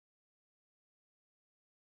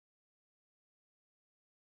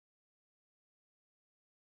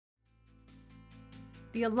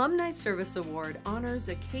The Alumni Service Award honors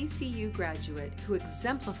a KCU graduate who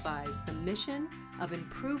exemplifies the mission of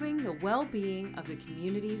improving the well-being of the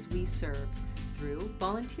communities we serve through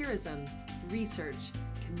volunteerism, research,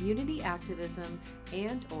 community activism,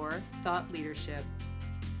 and/or thought leadership.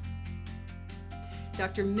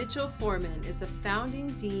 Dr. Mitchell Forman is the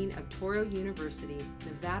founding dean of Touro University,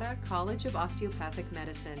 Nevada College of Osteopathic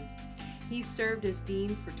Medicine. He served as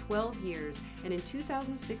dean for 12 years, and in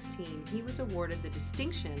 2016, he was awarded the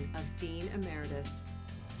distinction of Dean Emeritus.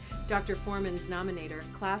 Dr. Forman's nominator,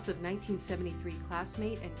 class of 1973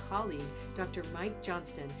 classmate and colleague, Dr. Mike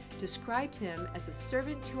Johnston, described him as a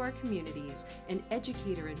servant to our communities, an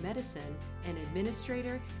educator in medicine, an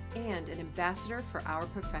administrator, and an ambassador for our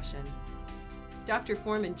profession. Dr.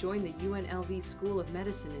 Forman joined the UNLV School of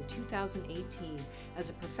Medicine in 2018 as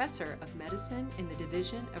a professor of medicine in the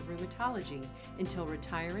Division of Rheumatology until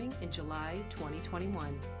retiring in July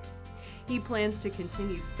 2021. He plans to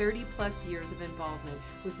continue 30-plus years of involvement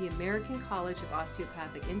with the American College of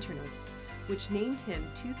Osteopathic Internists, which named him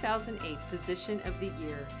 2008 Physician of the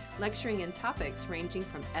Year, lecturing in topics ranging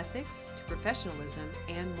from ethics to professionalism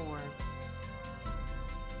and more.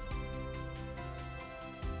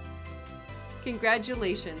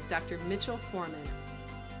 Congratulations, Dr. Mitchell Forman,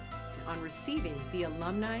 on receiving the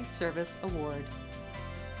Alumni Service Award.